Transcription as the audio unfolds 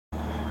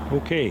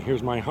Okay,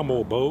 here's my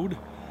Hummel abode,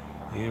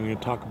 and I'm going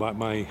to talk about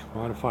my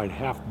modified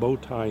half bow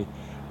tie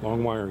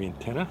long wire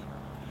antenna.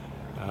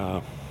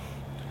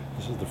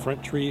 This is the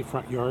front tree,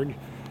 front yard.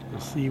 You'll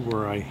see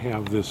where I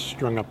have this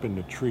strung up in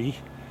the tree,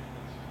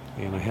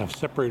 and I have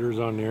separators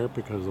on there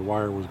because the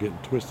wire was getting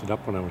twisted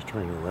up when I was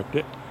trying to erect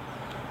it.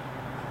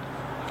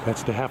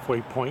 That's the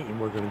halfway point,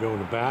 and we're going to go in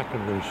the back.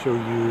 I'm going to show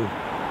you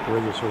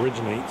where this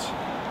originates.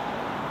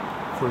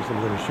 First,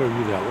 I'm going to show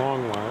you that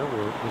long wire,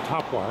 where the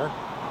top wire.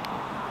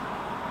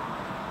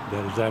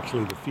 That is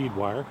actually the feed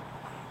wire.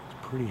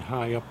 It's pretty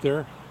high up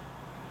there.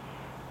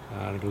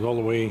 It goes all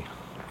the way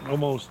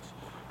almost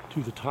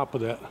to the top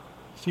of that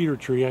cedar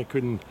tree. I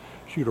couldn't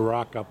shoot a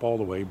rock up all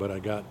the way, but I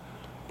got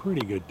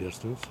pretty good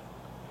distance.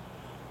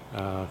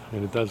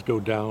 And it does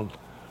go down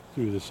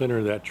through the center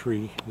of that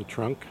tree, the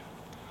trunk.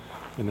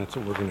 And that's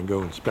what we're going to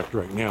go inspect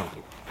right now.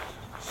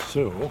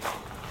 So,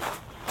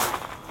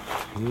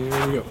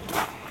 here we go.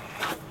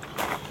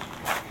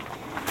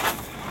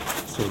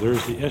 So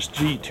there's the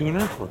SG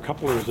tuner, or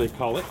coupler as they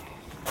call it.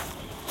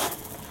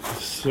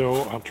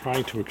 So I'll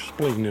try to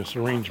explain this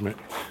arrangement.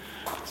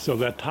 So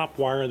that top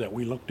wire that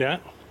we looked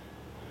at,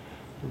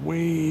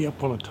 way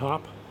up on the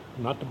top,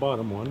 not the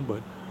bottom one,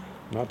 but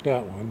not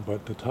that one,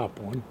 but the top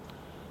one.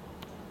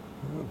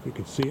 I don't know if you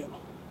can see it.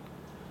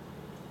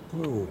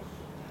 Whoa.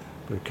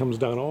 But it comes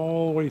down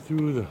all the way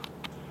through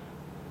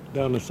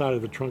down the side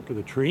of the trunk of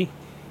the tree.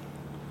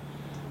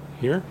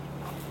 Here.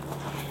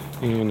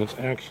 And it's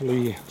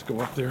actually, let's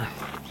go up there,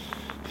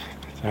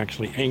 it's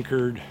actually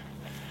anchored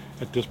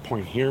at this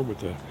point here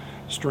with a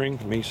string,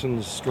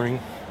 Mason's string,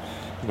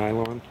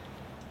 nylon,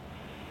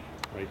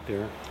 right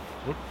there,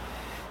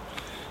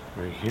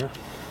 right here.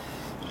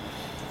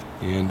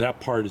 And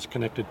that part is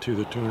connected to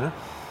the tuner,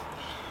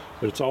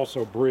 but it's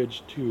also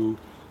bridged to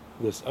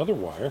this other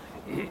wire,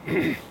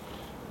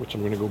 which I'm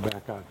going to go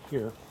back out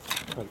here,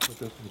 try to put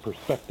this in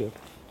perspective.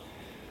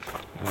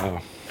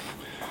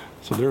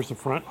 So there's the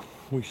front.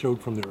 We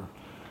showed from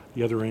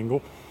the other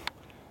angle.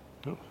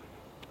 The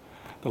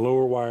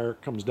lower wire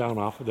comes down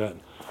off of that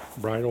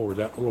bridle or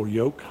that little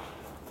yoke,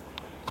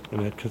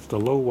 and that cuts the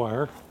low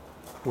wire,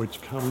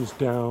 which comes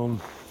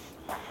down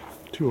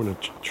to a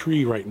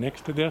tree right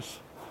next to this.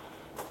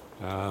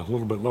 A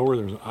little bit lower,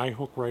 there's an eye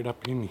hook right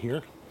up in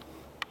here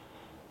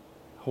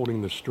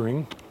holding the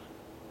string,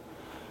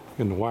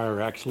 and the wire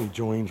actually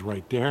joins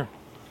right there.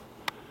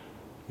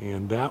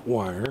 And that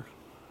wire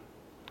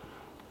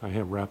I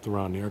have wrapped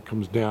around there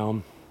comes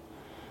down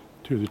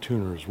to the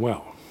tuner as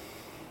well.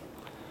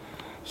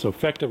 So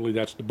effectively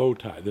that's the bow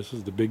tie. This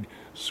is the big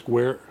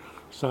square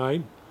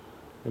side,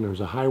 and there's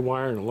a high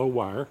wire and a low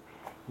wire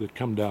that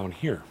come down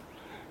here,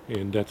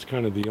 and that's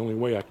kind of the only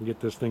way I can get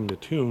this thing to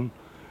tune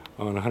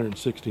on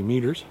 160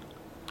 meters.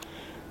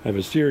 I have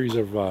a series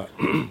of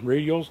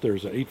radials.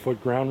 There's an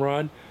 8-foot ground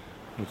rod.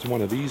 It's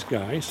one of these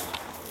guys,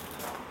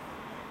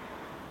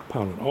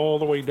 pounded all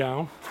the way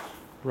down.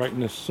 Right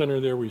in the center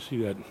there we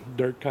see that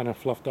dirt kind of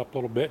fluffed up a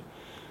little bit,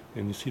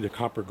 and you see the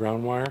copper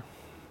ground wire.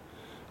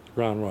 The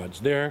ground rod's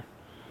there.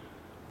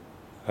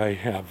 I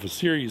have a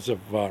series of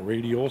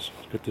radials.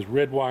 Got this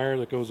red wire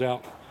that goes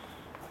out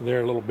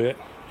there a little bit.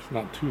 It's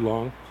not too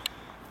long.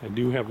 I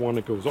do have one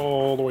that goes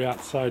all the way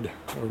outside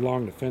or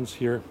along the fence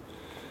here,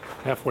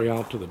 halfway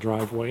out to the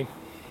driveway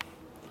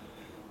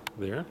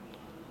there.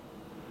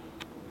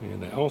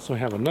 And I also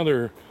have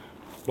another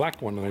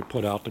black one that I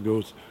put out that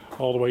goes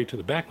all the way to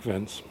the back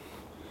fence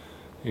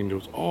and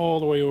goes all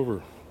the way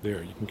over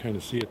there. You can kind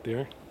of see it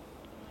there.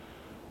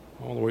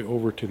 All the way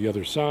over to the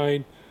other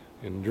side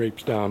and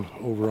drapes down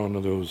over onto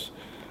those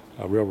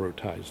railroad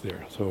ties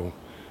there. So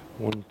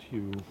 1,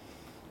 2,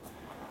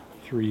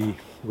 3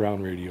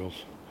 ground radials.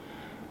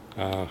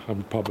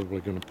 I'm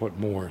probably going to put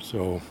more.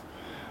 So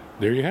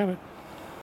there you have it.